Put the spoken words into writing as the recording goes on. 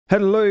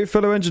Hello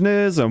fellow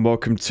engineers and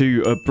welcome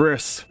to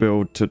ABRISS,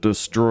 Build to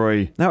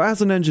Destroy. Now as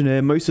an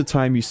engineer, most of the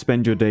time you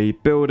spend your day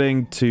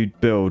building to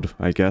build,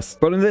 I guess.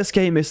 But in this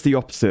game it's the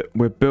opposite.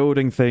 We're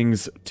building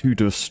things to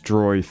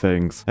destroy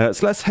things. So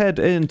let's head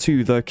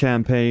into the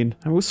campaign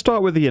and we'll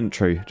start with the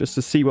intro just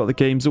to see what the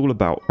game's all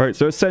about. Right,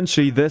 so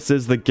essentially this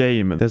is the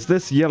game. There's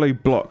this yellow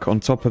block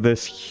on top of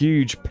this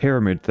huge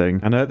pyramid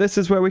thing and this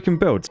is where we can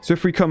build. So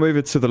if we come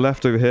over to the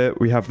left over here,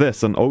 we have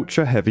this, an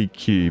ultra heavy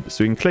cube.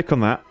 So we can click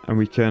on that and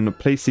we can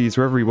place these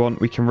wherever we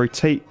want. We can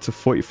rotate to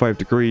 45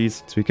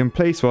 degrees, so we can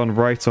place one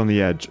right on the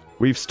edge.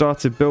 We've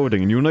started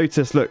building and you'll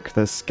notice, look,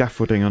 there's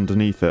scaffolding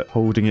underneath it,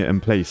 holding it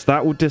in place.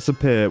 That will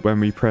disappear when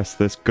we press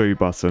this go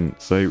button.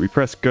 So we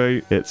press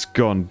go, it's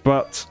gone,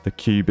 but the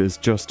cube is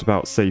just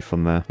about safe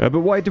on there.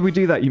 But why did we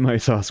do that, you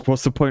might ask?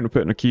 What's the point of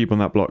putting a cube on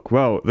that block?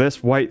 Well,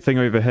 this white thing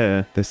over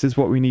here, this is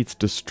what we need to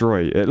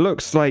destroy. It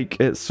looks like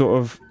it's sort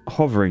of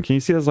hovering. Can you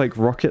see there's like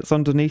rockets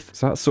underneath?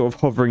 So that's sort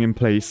of hovering in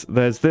place.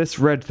 There's this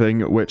red thing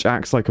which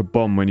acts like a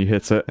bomb when you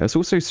hit it. It's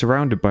also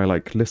surrounded by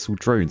like little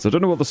drones. I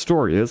don't know what the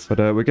story is, but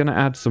we're going to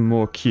add some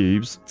more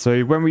cubes.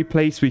 So when we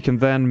place, we can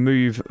then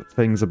move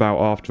things about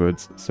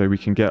afterwards. So we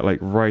can get like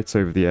right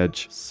over the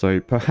edge. So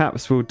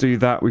perhaps we'll do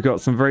that. We've got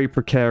some very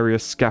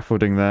precarious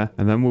scaffolding there.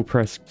 And then we'll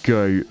press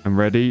go and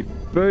ready.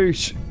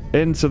 Boosh!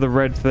 Into the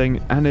red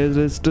thing and it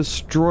is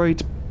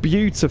destroyed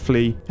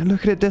beautifully. And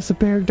look at it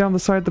disappearing down the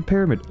side of the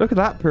pyramid. Look at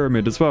that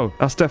pyramid as well.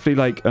 That's definitely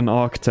like an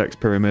architect's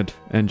pyramid,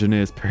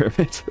 engineer's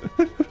pyramid.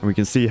 And we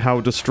can see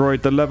how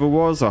destroyed the level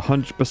was.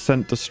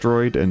 100%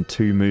 destroyed in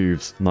 2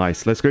 moves.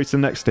 Nice. Let's go to the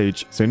next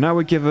stage. So now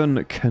we're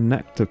given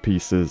connector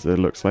pieces, it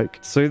looks like.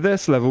 So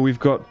this level, we've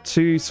got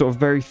 2 sort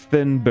of very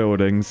thin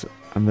buildings.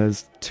 And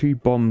there's 2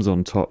 bombs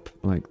on top,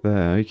 like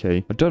there.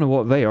 Okay. I don't know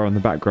what they are in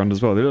the background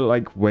as well. They look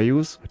like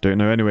whales. I don't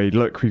know. Anyway,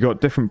 look, we got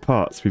different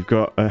parts. We've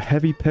got a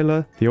heavy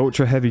pillar, the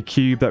ultra heavy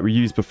cube that we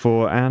used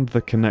before, and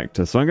the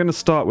connector. So I'm going to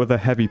start with a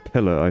heavy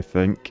pillar, I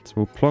think. So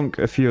we'll plonk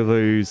a few of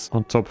those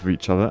on top of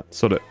each other.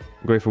 Sod it.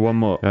 We'll go for one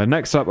more.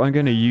 Next up, I'm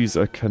going to use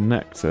a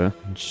connector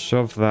and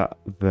shove that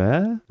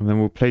there. And then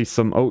we'll place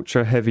some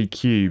ultra heavy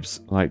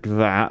cubes like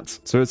that.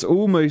 So it's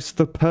almost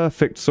the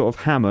perfect sort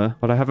of hammer,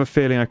 but I have a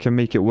feeling I can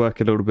make it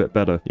work a little bit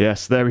better.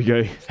 Yes, there we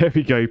go. There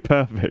we go.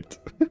 Perfect.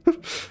 All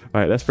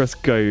right, let's press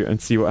go and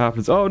see what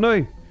happens. Oh,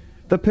 no.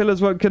 The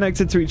pillars weren't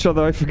connected to each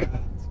other. I forgot.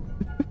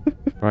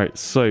 Right,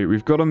 so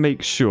we've got to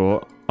make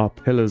sure our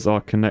pillars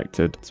are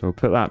connected. So we'll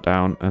put that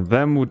down and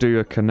then we'll do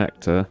a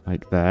connector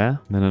like there.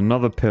 And then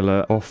another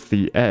pillar off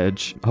the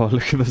edge. Oh,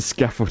 look at the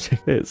scaffolding.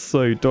 It's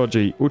so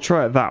dodgy. We'll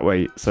try it that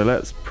way. So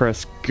let's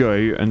press go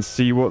and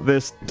see what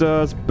this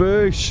does.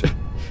 Boosh!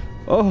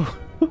 Oh,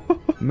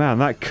 man,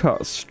 that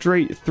cut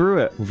straight through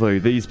it. Although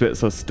these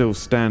bits are still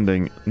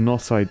standing,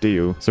 not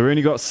ideal. So we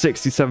only got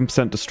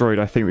 67% destroyed.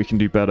 I think we can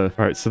do better.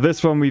 All right, so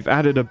this one, we've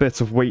added a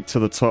bit of weight to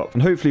the top.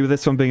 And hopefully with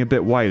this one being a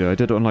bit wider, I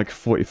did it on like a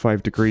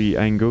 45-degree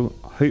angle.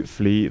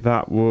 Hopefully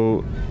that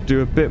will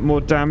do a bit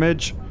more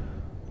damage.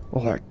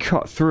 Oh, I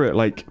cut through it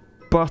like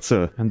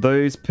butter. And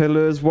those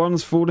pillars,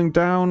 one's falling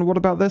down. What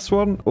about this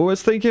one? Oh,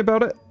 it's thinking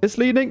about it. It's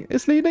leaning.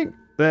 It's leaning.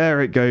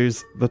 There it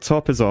goes. The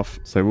top is off.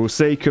 So we'll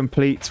say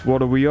complete.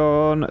 What are we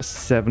on?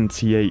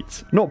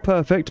 78. Not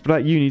perfect, but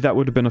at uni that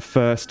would have been a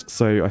first.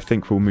 So I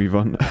think we'll move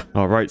on.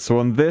 All right. So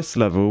on this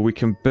level, we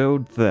can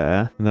build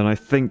there. And then I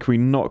think we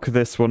knock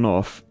this one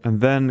off.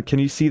 And then can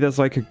you see there's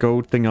like a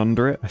gold thing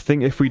under it? I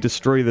think if we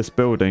destroy this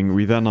building,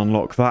 we then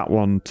unlock that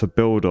one to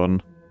build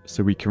on.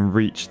 So we can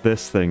reach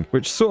this thing,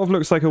 which sort of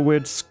looks like a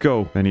weird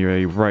skull.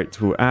 Anyway, right,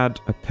 we'll add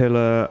a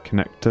pillar,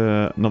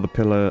 connector, another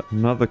pillar,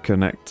 another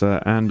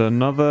connector, and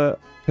another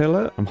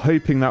pillar. I'm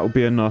hoping that will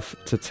be enough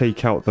to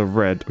take out the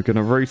red. We're going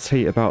to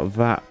rotate about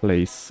that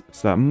place.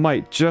 So that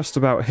might just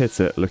about hit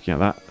it, looking at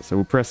that. So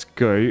we'll press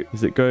go.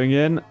 Is it going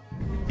in?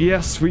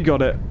 Yes, we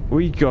got it.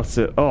 We got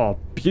it. Oh,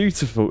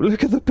 beautiful.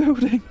 Look at the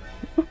building.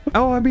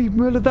 Oh, I mean,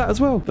 look at that as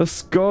well. The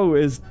skull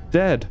is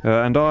dead.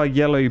 And our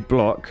yellow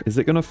block, is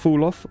it going to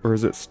fall off or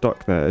is it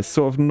stuck there? It's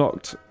sort of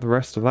knocked the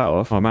rest of that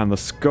off. Oh, man, the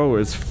skull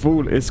is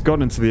full. It's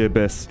gone into the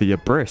abyss. The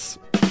ABRISS.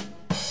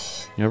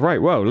 Yeah,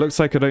 right. Well, looks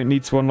like I don't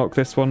need to unlock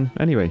this one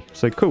anyway.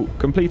 So cool.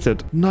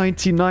 Completed.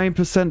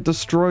 99%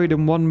 destroyed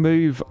in 1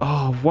 move.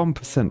 Oh,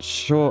 1%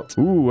 short.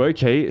 Ooh,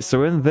 okay.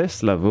 So in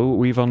this level,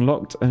 we've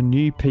unlocked a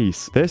new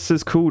piece. This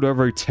is called a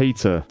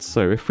rotator.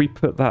 So if we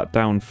put that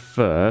down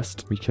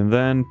first, we can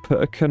then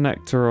put a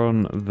connector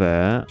on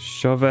there,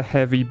 shove a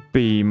heavy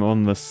beam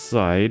on the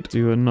side,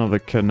 do another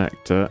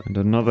connector and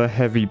another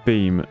heavy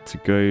beam to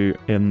go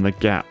in the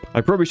gap.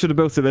 I probably should have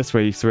built it this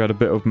way so we had a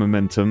bit of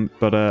momentum,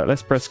 but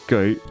let's press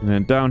go. And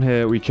then down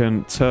here we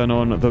can turn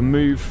on the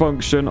move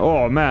function.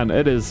 Oh man,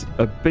 it is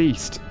a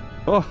beast.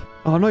 Oh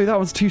no, that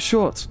one's too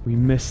short. We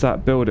missed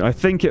that building. I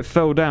think it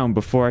fell down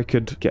before I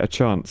could get a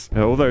chance.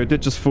 Although it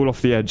did just fall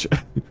off the edge.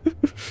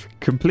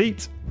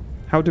 Complete.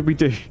 How did we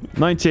do?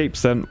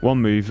 98%,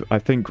 one move. I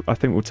think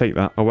we'll take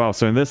that. Oh, wow.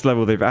 So in this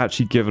level, they've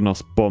actually given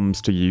us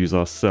bombs to use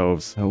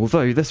ourselves.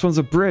 Although, this one's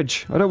a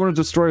bridge. I don't want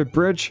to destroy a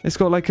bridge. It's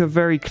got like a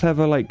very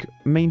clever, like,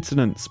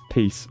 maintenance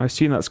piece. I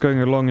assume that's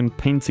going along and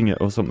painting it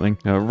or something.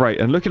 Right,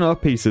 and looking at our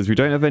pieces, we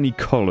don't have any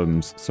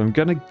columns. So I'm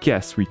going to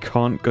guess we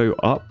can't go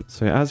up.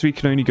 So as we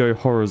can only go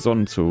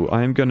horizontal,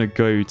 I am going to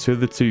go to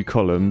the 2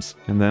 columns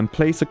and then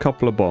place a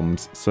couple of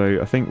bombs.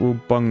 So I think we'll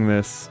bung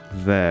this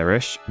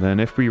there-ish. Then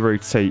if we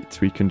rotate,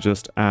 we can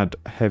just add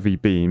heavy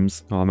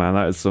beams. Oh man,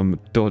 that is some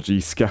dodgy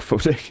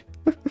scaffolding.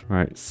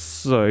 Right,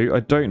 so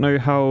I don't know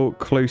how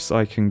close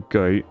I can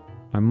go.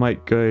 I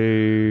might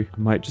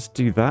just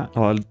do that.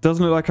 Oh, it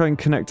doesn't look like I can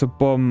connect a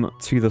bomb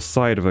to the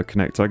side of a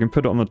connector. I can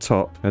put it on the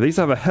top. Now, these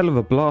have a hell of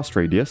a blast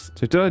radius.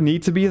 So did I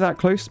need to be that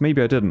close?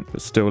 Maybe I didn't.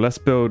 But still, let's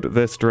build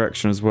this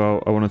direction as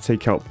well. I want to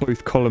take out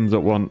both columns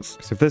at once.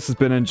 So if this has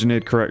been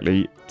engineered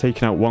correctly,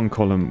 taking out one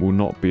column will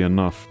not be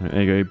enough. Right,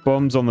 there you go.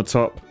 Bombs on the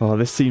top. Oh,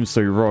 this seems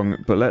so wrong.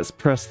 But let's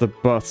press the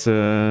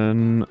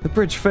button. The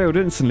bridge failed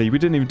instantly. We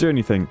didn't even do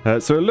anything.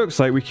 So it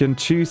looks like we can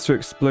choose to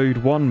explode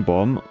one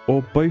bomb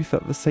or both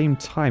at the same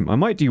time.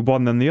 I might do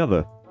one then the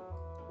other.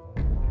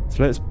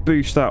 So let's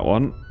boost that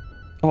one.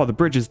 Oh, the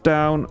bridge is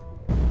down.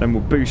 Then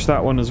we'll boost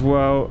that one as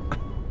well.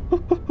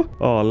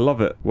 Oh, I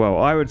love it. Well,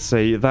 I would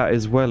say that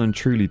is well and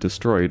truly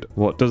destroyed.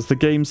 What does the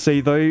game say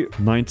though?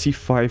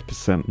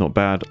 95%. Not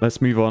bad.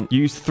 Let's move on.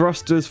 Use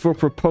thrusters for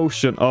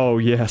propulsion. Oh,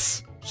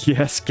 yes.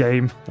 Yes,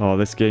 game. Oh,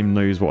 this game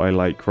knows what I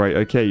like. Right,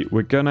 okay.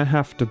 We're gonna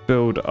have to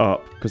build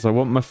up because I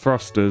want my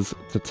thrusters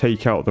to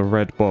take out the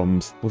red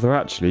bombs. Although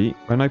actually,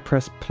 when I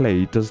press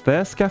play, does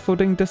their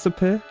scaffolding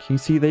disappear? Can you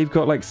see they've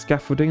got like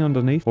scaffolding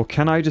underneath? Or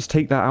can I just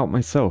take that out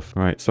myself?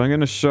 All right, so I'm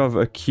gonna shove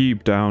a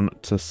cube down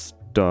to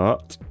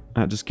start.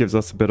 That just gives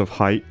us a bit of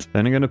height.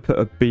 Then I'm going to put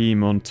a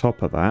beam on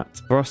top of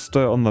that.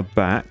 Thruster on the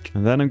back.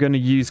 And then I'm going to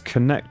use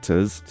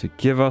connectors to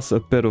give us a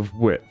bit of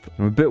width.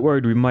 I'm a bit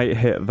worried we might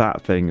hit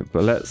that thing,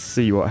 but let's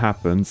see what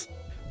happens.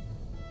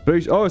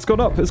 Boosh. Oh, it's gone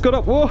up. It's gone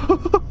up. Whoa.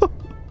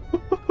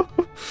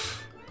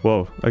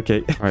 Whoa. Okay.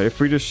 All right. If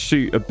we just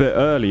shoot a bit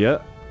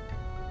earlier.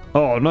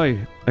 Oh, no.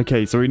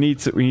 Okay, so we need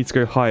to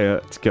go higher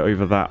to get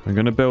over that. I'm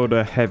going to build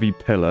a heavy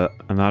pillar,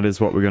 and that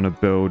is what we're going to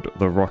build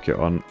the rocket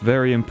on.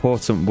 Very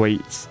important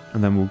weights,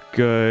 and then we'll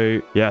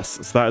go...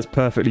 Yes, so that is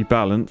perfectly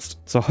balanced.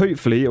 So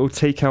hopefully it will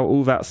take out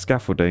all that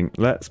scaffolding.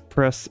 Let's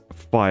press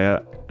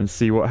fire and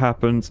see what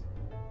happens.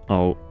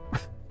 Oh.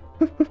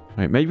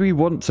 Right, maybe we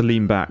want to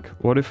lean back.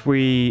 What if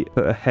we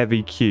put a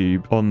heavy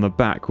cube on the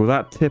back? Will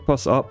that tip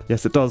us up?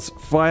 Yes, it does.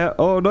 Fire.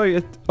 Oh, no.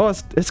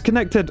 It's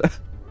connected.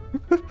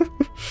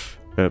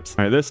 Oops.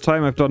 All right, this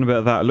time I've done a bit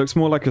of that. It looks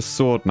more like a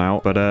sword now,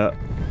 but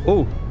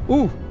oh,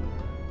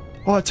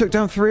 I took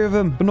down 3 of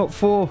them, but not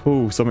 4.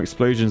 Oh, some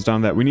explosions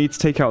down there. We need to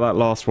take out that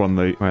last one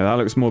though. All right, that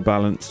looks more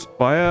balanced.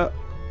 Fire.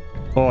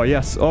 Oh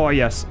yes. Oh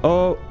yes.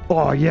 Oh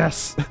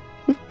yes.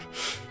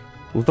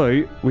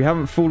 Although we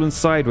haven't fallen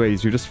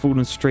sideways, we've just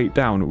fallen straight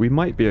down. We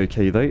might be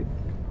okay though.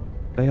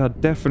 They are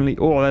definitely...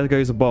 Oh, there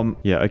goes a bomb.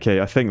 Yeah,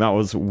 okay. I think that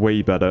was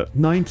way better.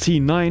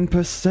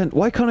 99%.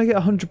 Why can't I get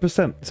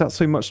 100%? Is that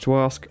so much to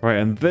ask? All right,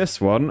 and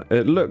this one,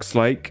 it looks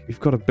like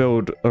we've got to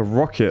build a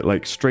rocket,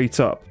 like,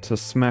 straight up to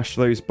smash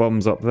those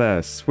bombs up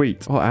there.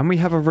 Sweet. Oh, and we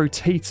have a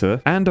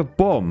rotator and a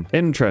bomb.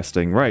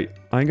 Interesting. Right.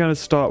 I'm going to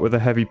start with a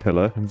heavy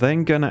pillar. I'm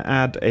then going to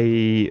add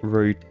a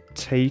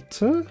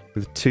rotator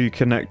with 2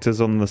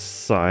 connectors on the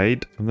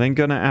side. I'm then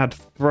going to add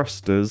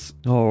thrusters.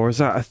 Oh, or is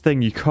that a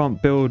thing you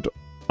can't build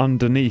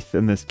underneath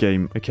in this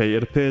game? Okay,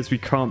 it appears we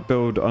can't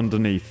build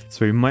underneath,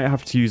 so we might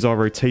have to use our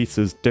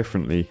rotators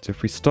differently. So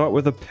if we start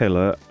with a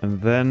pillar and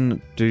then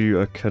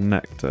do a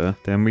connector,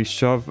 then we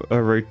shove a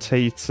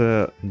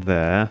rotator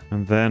there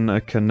and then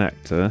a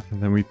connector,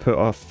 and then we put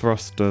our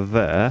thruster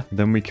there,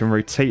 then we can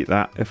rotate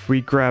that. If we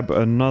grab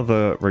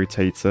another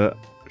rotator,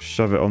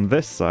 shove it on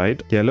this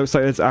side. Yeah, it looks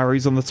like there's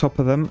arrows on the top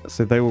of them,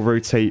 so they will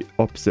rotate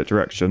opposite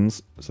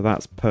directions. So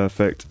that's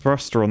perfect.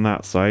 Thruster on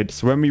that side.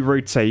 So when we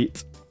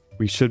rotate,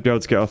 we should be able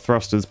to get our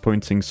thrusters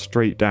pointing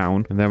straight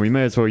down, and then we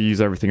may as well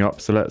use everything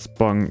up. So let's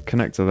bung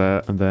connector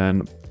there and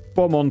then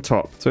bomb on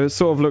top. So it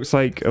sort of looks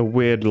like a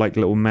weird like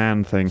little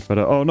man thing, but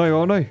oh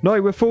no,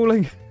 we're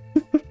falling.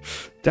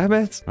 Damn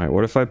it. All right,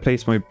 what if I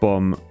place my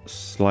bomb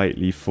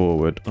slightly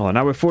forward? Oh,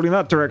 now we're falling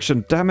that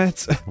direction. Damn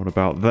it. What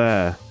about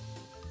there?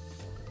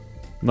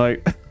 No.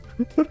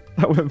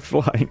 That went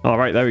flying. All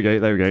right, there we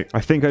go. I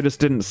think I just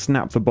didn't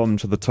snap the bomb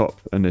to the top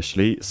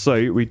initially.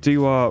 So we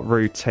do our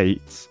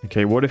rotate.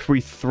 Okay, what if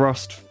we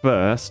thrust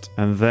first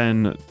and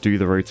then do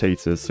the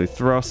rotators? So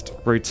thrust,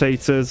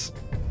 rotators.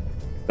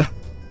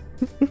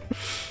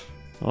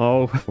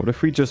 Oh, what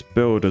if we just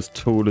build as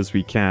tall as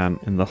we can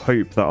in the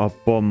hope that our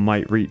bomb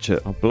might reach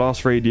it? Our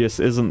blast radius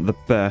isn't the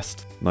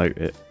best. No,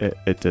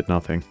 it did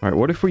nothing. All right,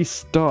 what if we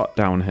start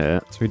down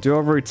here? So we do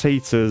our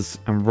rotators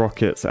and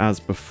rockets as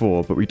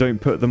before, but we don't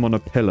put them on a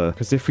pillar.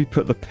 Because if we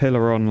put the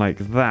pillar on like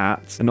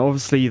that, and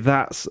obviously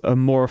that's a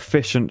more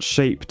efficient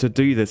shape to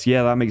do this.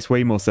 Yeah, that makes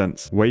way more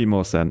sense. Way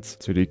more sense.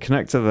 So we do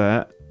connector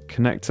there,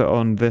 connector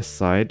on this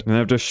side. And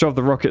then I've just shoved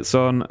the rockets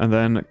on and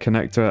then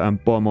connector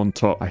and bomb on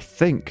top. I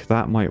think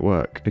that might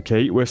work.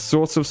 Okay, we're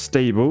sort of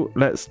stable.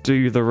 Let's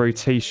do the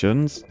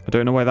rotations. I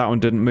don't know why that one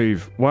didn't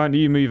move. Why aren't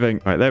you moving?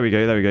 All right, there we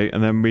go. There we go.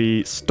 And then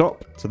we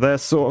stop. So they're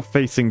sort of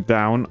facing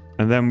down.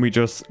 And then we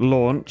just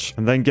launch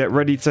and then get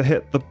ready to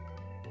hit the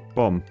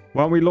bomb.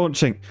 Why aren't we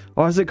launching?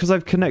 Oh, is it because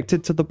I've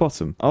connected to the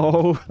bottom?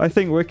 Oh, I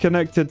think we're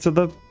connected to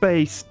the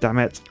base. Damn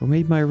it. Well,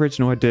 maybe my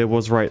original idea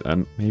was right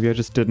then. Maybe I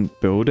just didn't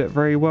build it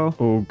very well.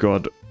 Oh,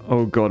 God.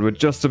 Oh, God. We're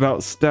just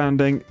about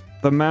standing.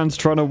 The man's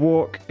trying to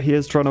walk. He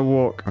is trying to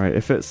walk. All right,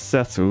 if it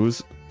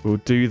settles, we'll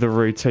do the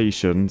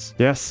rotations.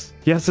 Yes.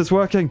 Yes, it's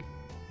working.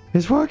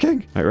 It's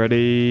working. All right,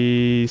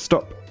 ready.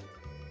 Stop.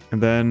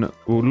 And then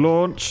we'll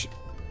launch.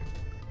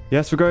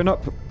 Yes, we're going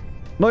up.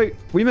 No,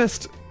 we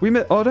missed. We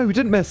missed. Oh, no, we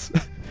didn't miss.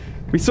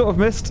 We sort of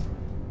missed,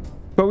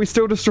 but we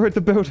still destroyed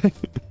the building.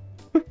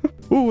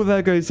 Oh,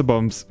 there goes the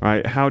bombs. All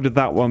right, how did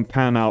that one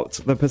pan out?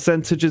 The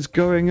percentage is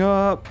going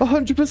up.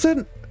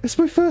 100%. It's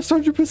my first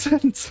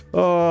 100%.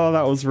 Oh,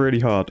 that was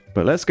really hard.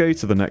 But let's go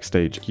to the next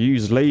stage.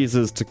 Use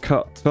lasers to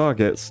cut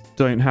targets.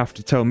 Don't have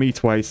to tell me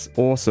twice.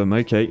 Awesome.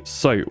 Okay,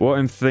 so what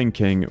I'm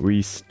thinking,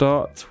 we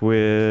start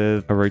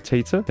with a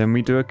rotator, then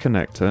we do a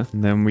connector,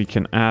 and then we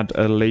can add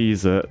a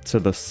laser to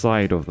the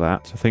side of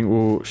that. I think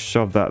we'll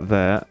shove that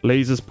there.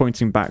 Laser's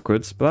pointing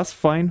backwards, but that's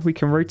fine. We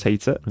can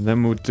rotate it. And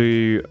then we'll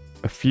do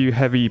a few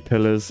heavy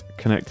pillars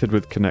connected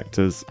with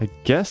connectors. I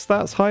guess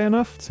that's high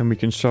enough. So then we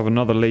can shove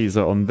another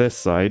laser on this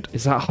side.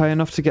 Is that high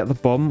enough to get the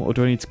bomb, or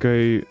do I need to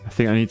go? I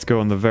think I need to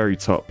go on the very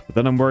top. But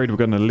then I'm worried we're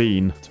going to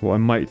lean. So what I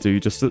might do,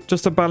 just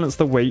to balance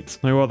the weight,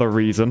 no other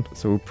reason.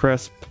 So we'll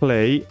press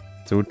play.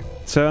 So we'll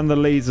turn the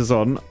lasers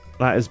on.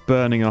 That is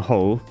burning a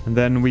hole. And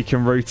then we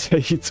can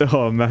rotate.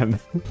 Oh, man.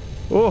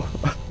 Oh,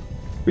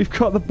 we've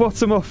cut the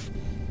bottom off.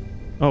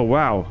 Oh,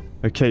 wow.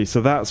 Okay, so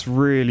that's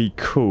really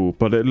cool,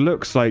 but it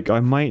looks like I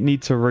might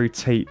need to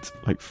rotate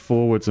like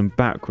forwards and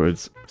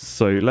backwards.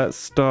 So let's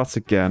start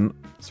again.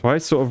 So I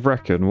sort of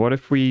reckon, what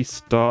if we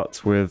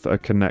start with a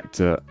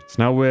connector? So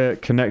now we're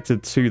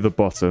connected to the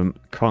bottom,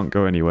 can't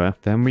go anywhere.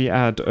 Then we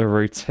add a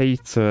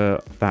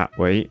rotator that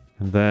way,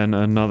 and then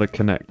another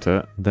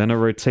connector, then a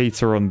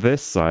rotator on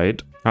this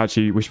side.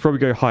 Actually, we should probably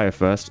go higher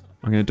first.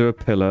 I'm going to do a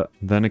pillar,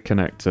 then a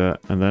connector,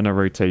 and then a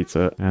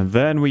rotator. And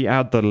then we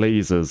add the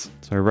lasers.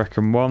 So I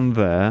reckon one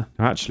there.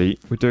 Actually,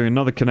 we're doing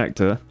another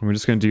connector, and we're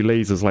just going to do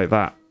lasers like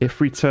that. If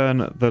we turn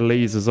the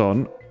lasers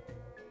on,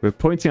 we're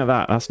pointing at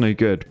that. That's no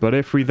good. But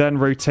if we then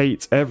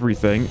rotate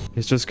everything,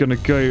 it's just going to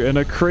go in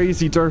a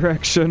crazy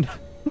direction.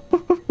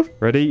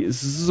 Ready?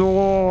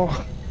 Zor. All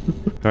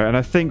right, and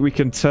I think we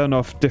can turn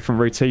off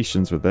different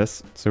rotations with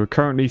this. So we're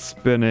currently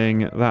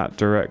spinning that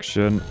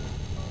direction.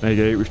 There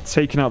you go, we've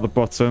taken out the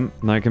bottom.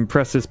 Now I can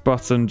press this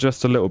button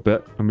just a little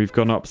bit, and we've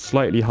gone up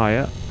slightly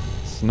higher.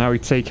 So now we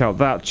take out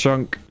that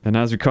chunk, and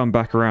as we come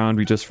back around,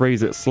 we just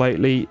raise it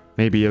slightly.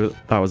 Maybe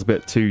that was a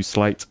bit too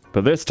slight.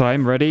 But this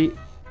time, ready?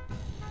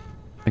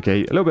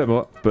 Okay, a little bit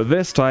more. But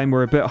this time,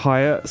 we're a bit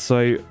higher,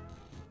 so...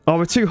 Oh,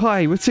 we're too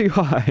high, we're too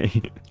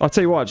high. I'll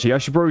tell you what, actually, I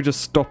should probably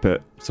just stop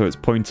it so it's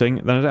pointing.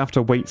 Then I don't have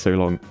to wait so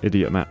long,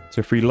 idiot Matt.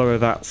 So if we lower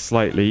that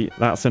slightly,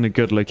 that's in a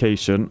good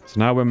location. So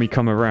now when we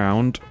come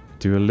around...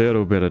 do a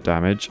little bit of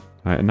damage.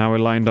 All right, and now we're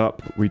lined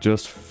up. We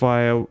just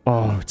fire.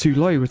 Oh, too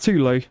low. We're too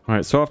low. All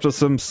right, so after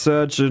some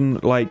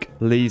surgeon-like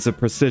laser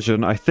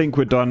precision, I think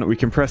we're done. We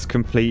can press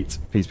complete.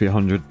 Please be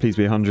 100. Please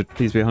be 100.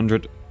 Please be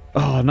 100.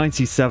 Oh,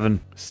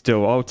 97.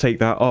 Still, I'll take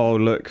that. Oh,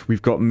 look,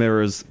 we've got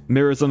mirrors.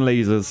 Mirrors and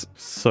lasers.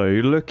 So,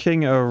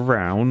 looking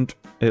around,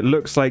 it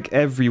looks like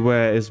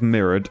everywhere is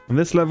mirrored. And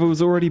this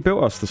level's already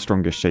built us the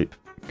strongest shape.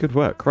 Good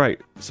work.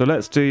 Right, so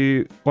let's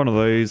do one of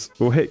those.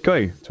 We'll hit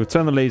go. So we'll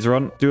turn the laser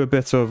on, do a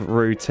bit of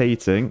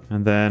rotating,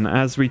 and then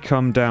as we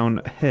come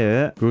down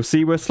here, we'll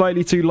see we're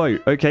slightly too low.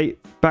 Okay,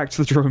 back to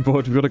the drawing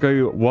board. We've got to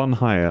go one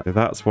higher. So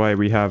that's why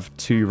we have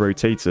two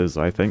rotators,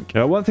 I think.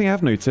 One thing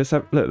I've noticed,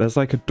 look, there's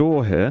like a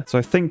door here. So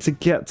I think to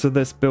get to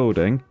this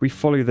building, we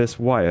follow this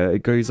wire.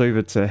 It goes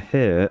over to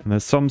here, and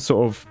there's some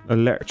sort of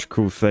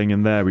electrical thing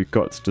in there we've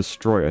got to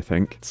destroy, I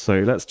think.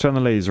 So let's turn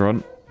the laser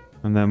on,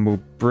 and then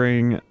we'll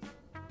bring...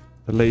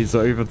 the laser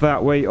over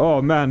that way.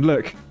 Oh man,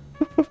 look.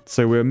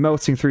 So we're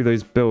melting through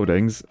those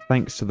buildings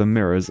thanks to the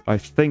mirrors. I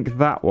think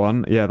that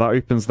one, yeah, that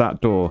opens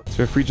that door.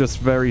 So if we just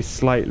very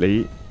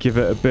slightly give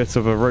it a bit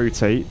of a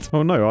rotate.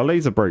 Oh no, our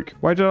laser broke.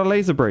 Why did our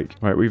laser break?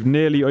 All right, we've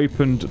nearly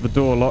opened the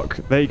door lock.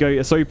 There you go,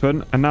 it's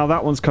open. And now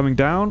that one's coming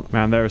down.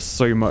 Man, there is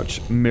so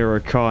much mirror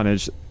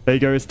carnage. There you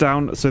go, it's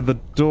down. So the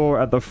door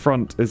at the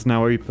front is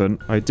now open.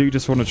 I do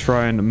just want to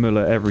try and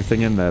muller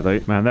everything in there though.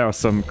 Man, there are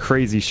some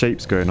crazy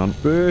shapes going on.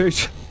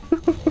 Boosh.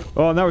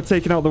 Oh, now we're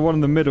taking out the one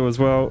in the middle as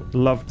well.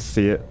 Love to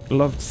see it.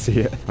 Love to see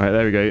it. All right,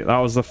 there we go. That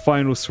was the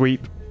final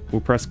sweep.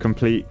 We'll press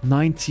complete.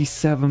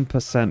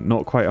 97%,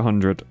 not quite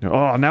 100.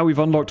 Oh, now we've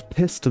unlocked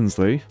pistons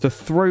though. To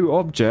throw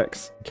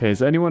objects. Okay,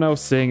 is anyone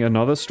else seeing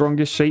another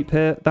strongest shape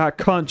here? That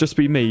can't just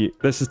be me.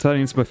 This is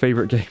turning into my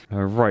favorite game.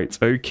 Right,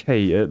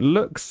 okay. It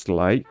looks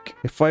like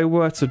if I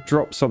were to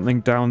drop something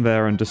down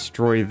there and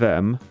destroy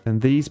them, then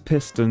these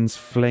pistons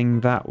fling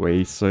that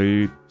way.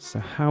 So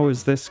how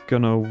is this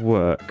gonna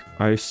work?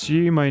 I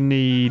assume I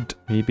need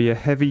maybe a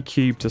heavy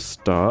cube to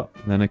start,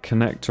 then a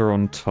connector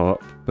on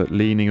top, but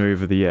leaning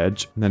over the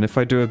edge. And then if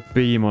I do a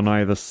beam on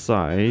either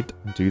side,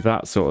 do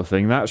that sort of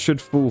thing, that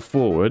should fall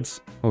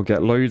forwards. I'll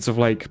get loads of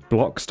like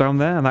blocks down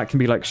there, and that can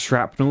be like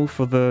shrapnel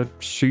for the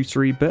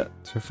shootery bit.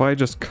 So if I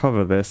just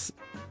cover this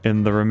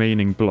in the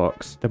remaining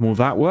blocks, then will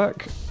that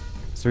work?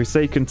 So we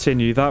say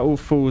continue, that all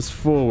falls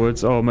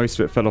forwards. Oh, most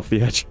of it fell off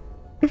the edge.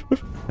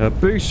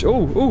 Boosh.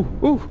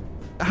 Oh.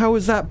 How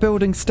is that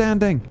building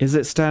standing? Is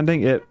it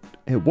standing? It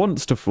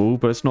wants to fall,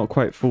 but it's not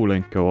quite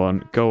falling. Go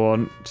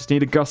on. Just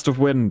need a gust of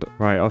wind.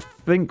 Right, I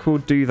think we'll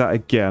do that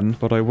again,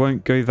 but I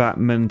won't go that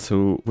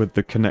mental with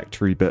the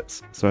connectory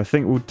bits. So I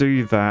think we'll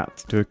do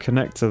that. Do a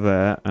connector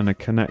there and a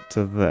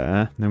connector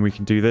there. And then we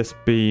can do this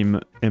beam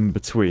in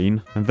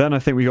between. And then I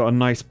think we got a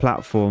nice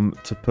platform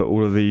to put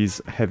all of these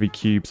heavy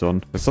cubes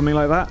on. So something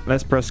like that.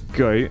 Let's press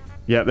go.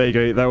 Yeah, there you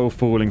go. They're all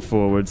falling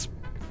forwards.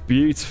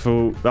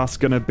 Beautiful. That's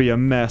going to be a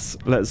mess.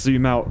 Let's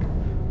zoom out.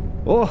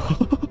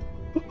 Oh,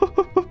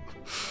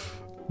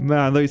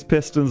 man, those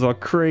pistons are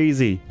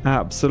crazy.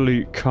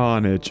 Absolute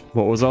carnage.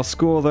 What was our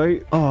score, though?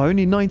 Oh,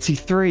 only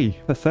 93.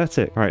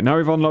 Pathetic. All right, now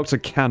we've unlocked a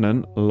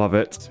cannon. Love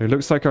it. So it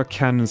looks like our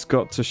cannon's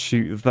got to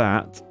shoot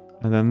that.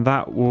 And then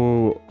that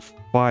will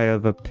fire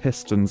the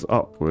pistons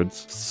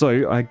upwards.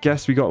 So I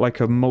guess we got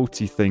like a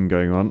multi thing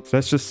going on. So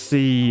let's just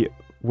see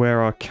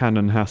where our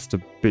cannon has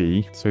to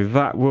be. So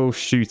that will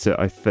shoot it,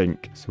 I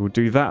think. So we'll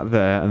do that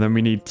there, and then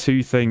we need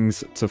two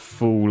things to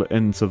fall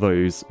into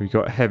those. We've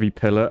got a heavy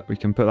pillar. We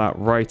can put that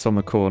right on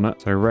the corner.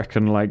 So I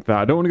reckon like that.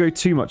 I don't want to go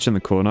too much in the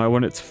corner. I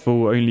want it to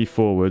fall only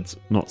forwards,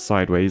 not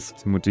sideways.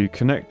 So we'll do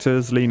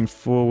connectors, lean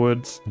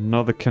forwards,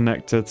 another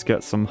connector to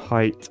get some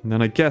height, and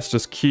then I guess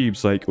just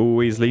cubes like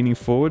always leaning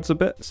forwards a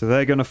bit. So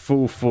they're going to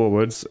fall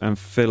forwards and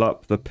fill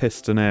up the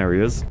piston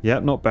areas. Yeah,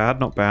 not bad,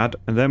 not bad.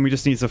 And then we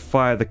just need to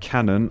fire the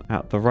cannon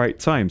at the right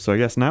time. So I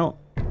guess now,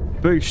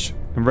 boosh.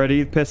 I'm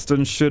ready.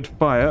 Pistons should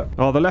fire.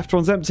 Oh, the left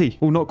one's empty.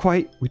 Oh, not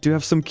quite. We do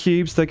have some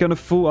cubes. They're going to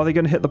fall. Are they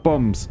going to hit the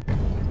bombs?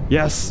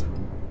 Yes.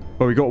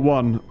 Oh, we got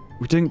one.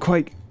 We didn't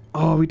quite...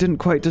 Oh, we didn't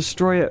quite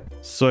destroy it.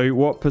 So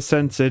what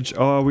percentage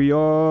are we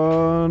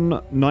on?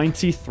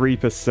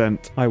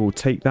 93%. I will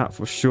take that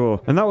for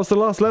sure. And that was the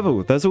last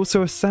level. There's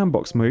also a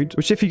sandbox mode,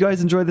 which if you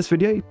guys enjoyed this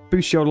video,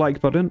 boost your like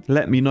button,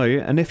 let me know.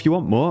 And if you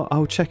want more,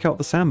 I'll check out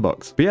the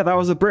sandbox. But yeah, that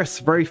was ABRISS.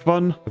 Very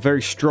fun. A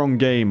very strong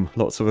game.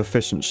 Lots of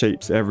efficient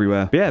shapes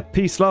everywhere. But yeah,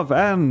 peace, love,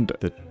 and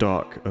the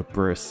dark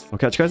ABRISS. I'll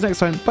catch you guys next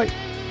time. Bye.